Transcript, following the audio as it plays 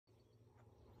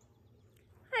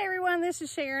Hi everyone, this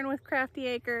is Sharon with Crafty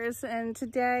Acres, and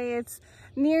today it's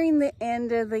nearing the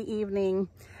end of the evening,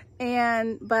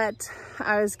 but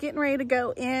I was getting ready to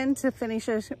go in to finish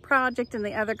a project in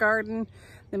the other garden,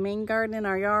 the main garden in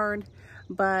our yard,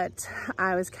 but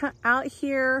I was out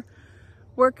here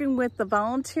working with the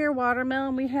volunteer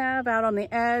watermelon we have out on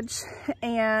the edge,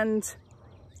 and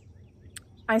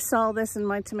I saw this in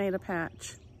my tomato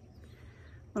patch.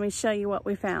 Let me show you what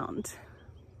we found.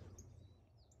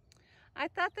 I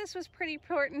thought this was pretty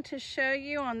important to show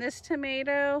you on this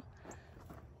tomato.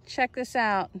 Check this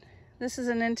out. This is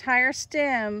an entire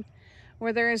stem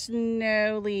where there is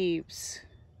no leaves.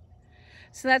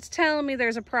 So that's telling me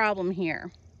there's a problem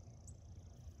here.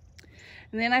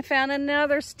 And then I found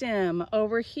another stem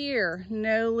over here,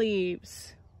 no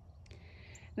leaves.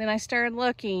 And then I started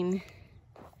looking,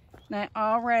 and I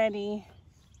already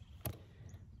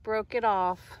broke it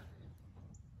off.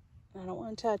 I don't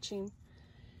want to touch him.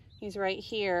 He's right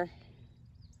here.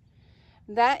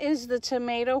 That is the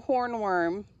tomato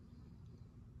hornworm.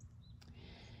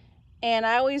 And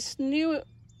I always knew it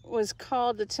was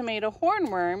called the tomato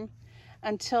hornworm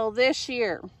until this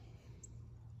year.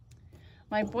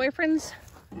 My boyfriend's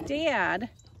dad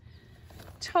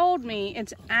told me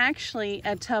it's actually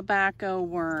a tobacco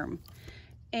worm.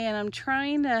 And I'm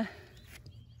trying to,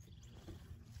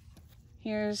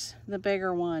 here's the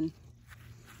bigger one.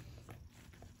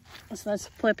 So let's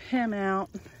flip him out.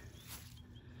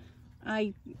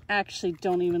 I actually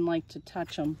don't even like to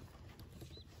touch them.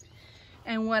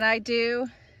 And what I do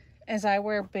is I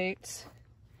wear boots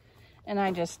and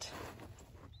I just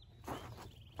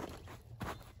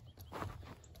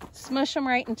smush them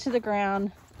right into the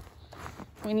ground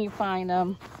when you find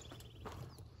them.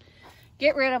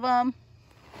 Get rid of them.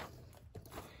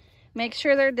 Make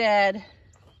sure they're dead.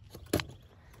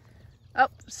 Oh,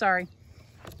 sorry.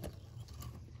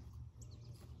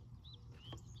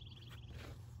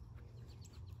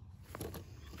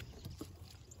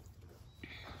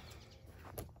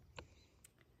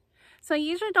 So I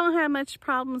usually don't have much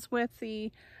problems with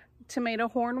the tomato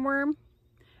hornworm,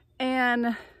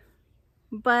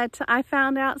 but I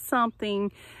found out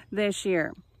something this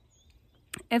year.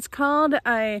 It's called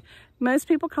most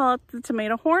people call it the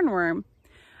tomato hornworm,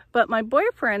 but my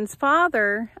boyfriend's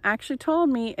father actually told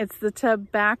me it's the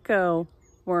tobacco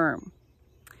worm.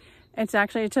 It's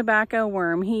actually a tobacco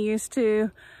worm. He used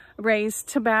to raise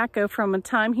tobacco from the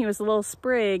time he was a little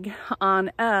sprig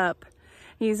on up.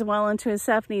 He's well into his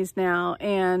 70s now,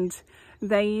 and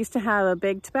they used to have a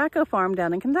big tobacco farm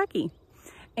down in Kentucky,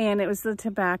 and it was the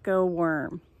tobacco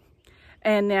worm.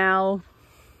 And now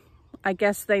I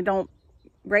guess they don't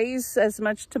raise as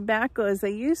much tobacco as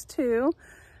they used to.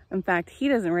 In fact, he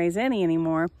doesn't raise any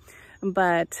anymore,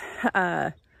 but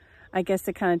I guess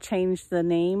they kind of changed the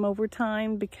name over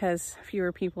time because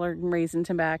fewer people are raising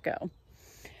tobacco.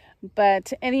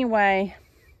 But anyway,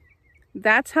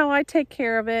 that's how I take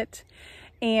care of it.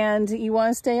 And you want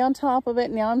to stay on top of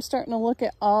it. Now I'm starting to look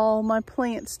at all my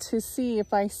plants to see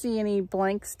if I see any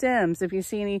blank stems. If you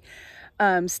see any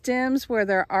stems where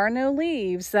there are no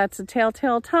leaves, that's a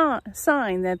telltale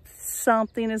sign that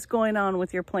something is going on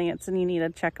with your plants and you need to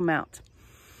check them out.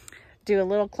 Do a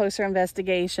little closer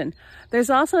investigation. There's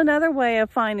also another way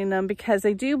of finding them because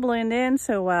they do blend in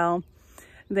so well.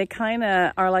 They kind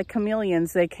of are like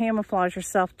chameleons. They camouflage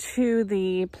yourself to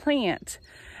the plant.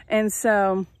 And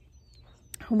so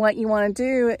what you want to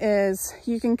do is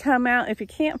you can come out, if you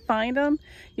can't find them,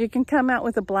 you can come out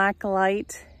with a black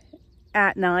light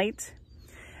at night,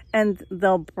 and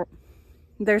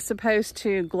they're supposed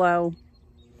to glow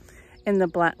in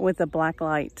the with the black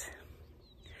light.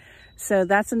 So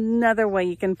that's another way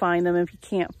you can find them if you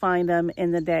can't find them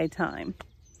in the daytime.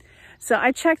 So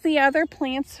I checked the other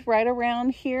plants right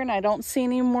around here, and I don't see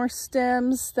any more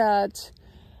stems that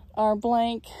are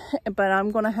blank, but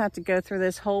I'm going to have to go through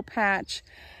this whole patch.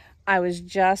 I was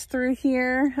just through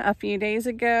here a few days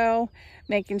ago,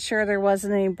 making sure there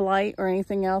wasn't any blight or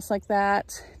anything else like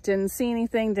that. Didn't see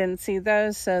anything, didn't see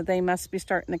those, so they must be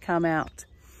starting to come out.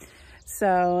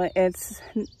 So it's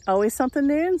always something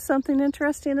new and something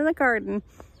interesting in the garden.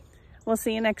 We'll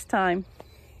see you next time.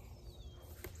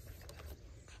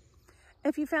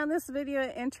 If you found this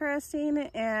video interesting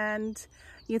and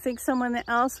you think someone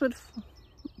else would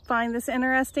find this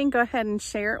interesting, go ahead and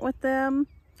share it with them.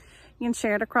 You can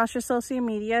share it across your social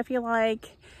media if you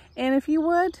like. And if you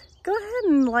would, go ahead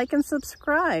and like and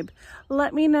subscribe.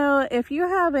 Let me know if you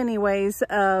have any ways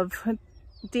of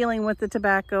dealing with the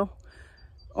tobacco,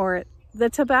 or the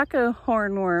tobacco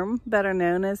hornworm, better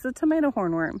known as the tomato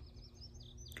hornworm.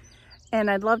 And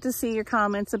I'd love to see your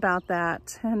comments about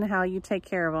that and how you take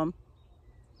care of them.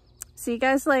 See you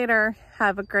guys later.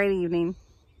 Have a great evening.